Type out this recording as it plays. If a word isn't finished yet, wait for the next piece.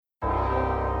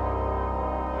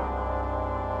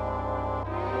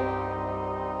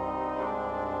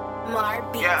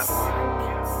Yeah.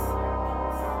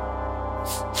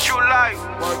 True life.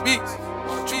 Bar beats.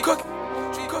 True cookie.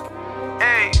 True cookie.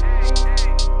 Hey.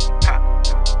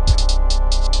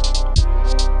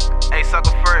 Hey,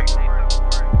 sucker freak.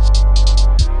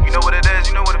 You know what it is.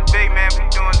 You know what a big man be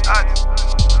doing to us.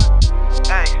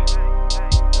 Hey.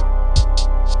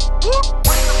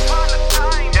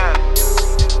 Yeah.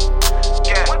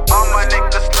 Yeah. All my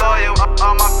niggas loyal.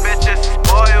 All my bitches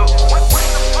spoiled.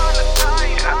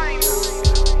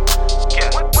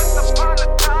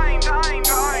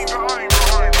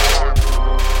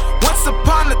 Once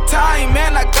upon a time,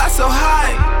 man, I got so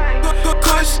high.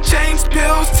 Kush, chains,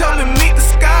 pills, tell me meet the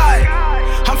sky.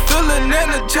 I'm feeling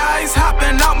energized,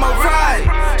 hopping out my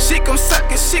ride. She gon'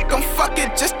 suck it, she gon' fuck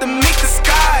it just to meet the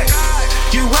sky.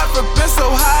 You ever been so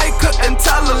high, couldn't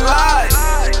tell a lie.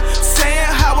 Saying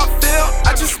how I feel,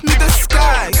 I just need the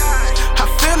sky. I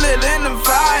feel it in the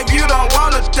vibe, you don't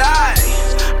wanna die.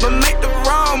 But make the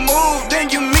wrong move, then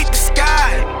you meet the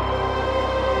sky.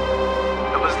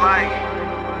 It was like,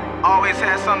 always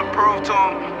had something to prove to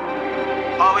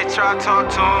him. Always try to talk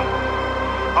to him.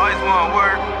 Always wanna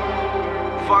work.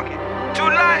 Fuck it. Too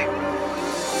late.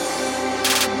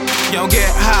 You don't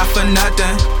get high for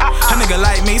nothing. A nigga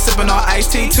like me sippin' on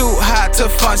iced tea, too hot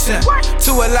to function,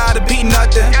 too alive to be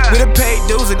nothing. We done paid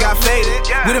dues and got faded.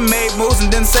 We done made moves and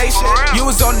didn't say shit. You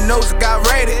was on the nose and got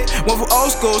raided. Went from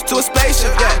old schools to a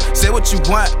spaceship. Yeah, say what you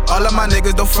want. All of my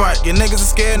niggas don't front. Your niggas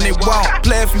are scared and they won't.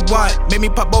 Play if you want. Make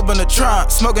me pop open the trunk.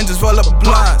 Smoking, just roll up a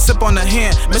blunt. Sip on the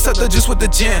hand. Mix up the juice with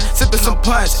the gin. Sippin' some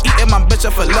punch. Eating my bitch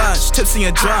up for lunch. Tipsy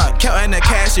and drunk. Counting that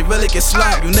cash, you really get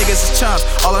slumped. You niggas is chumps.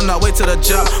 All on our way to the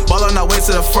jump. Ball on our way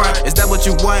to the front. Is that what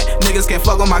you want? Niggas can't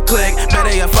fuck with my clique.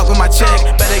 Better ya fuck with my chick.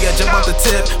 Better ya jump off the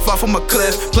tip. Fall from a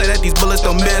cliff. Play that these bullets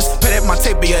don't miss. Pray that my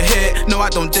tape be a hit. No, I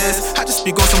don't diss. I just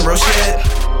speak on some real shit.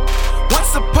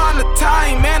 Once upon a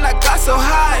time, man, I got so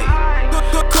high.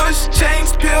 Kush,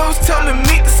 chains, pills, tell me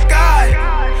meet the sky.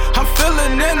 I'm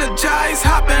feeling energized,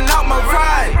 hopping out my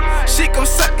ride. She gon'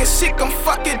 suck it, she gon'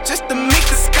 fuck it just to meet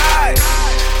the sky.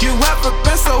 You ever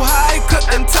been so high,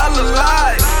 couldn't tell a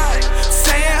lie.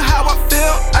 Saying how I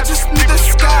feel, I just need the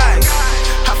sky.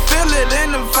 I feel it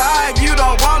in the vibe, you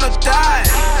don't wanna die.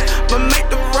 But make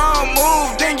the wrong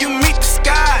move, then you meet the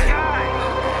sky.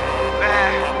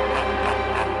 Man,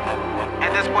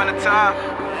 at this point in time,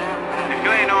 if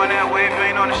you ain't on that wave, you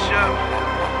ain't on the ship.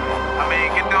 I mean,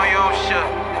 get on your own ship,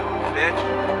 bitch.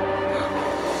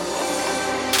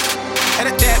 And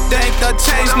that damn thing done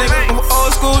changed, nigga. From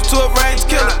old schools to a range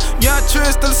killer. Young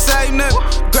TRIZZY still the same nigga.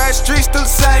 Grass street still the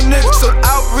same nigga. So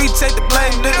outreach, take the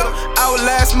blame, nigga.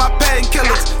 Outlast my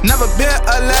painkillers. Never been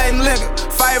a lame nigga.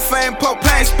 Fire fame,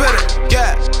 propane spitter.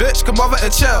 Yeah, bitch, come over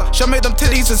and chill. Show me them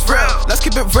titties is real. Let's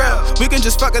keep it real. We can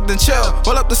just fuck it then chill.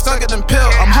 Roll up the skunk and then pill.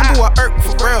 I'm humble, I irk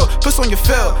for real. Puss on your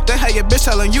feel. Then have your bitch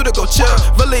telling you to go chill.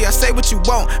 Really, I say what you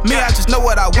want. Me, I just know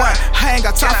what I want. I ain't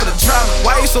got time for the drama.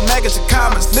 Why you so mad at your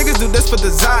comments? Niggas do this for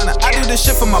designer. I do this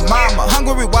shit for my mama.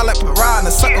 Hungry, wild like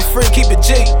piranha. Sucker free, keep it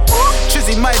G.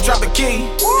 TRIZZY might drop a key.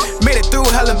 Made it through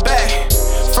hell and back.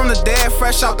 From the dead,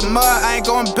 fresh out the mud. I ain't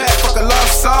going back. Fuck a love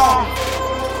song.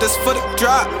 This for the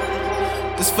drop.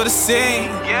 This for the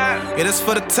scene. Yeah, this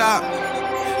for the top.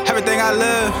 Everything I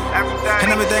live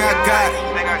and everything I got.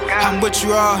 I'm what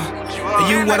you are, and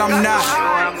you what I'm not.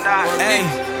 Hey,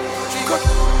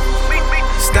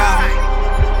 stop.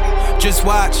 Just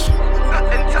watch.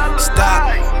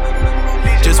 Stop.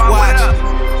 Just watch.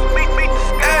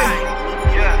 Hey,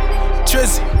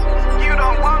 TRIZZY. You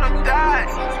don't wanna die.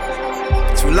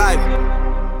 Too light.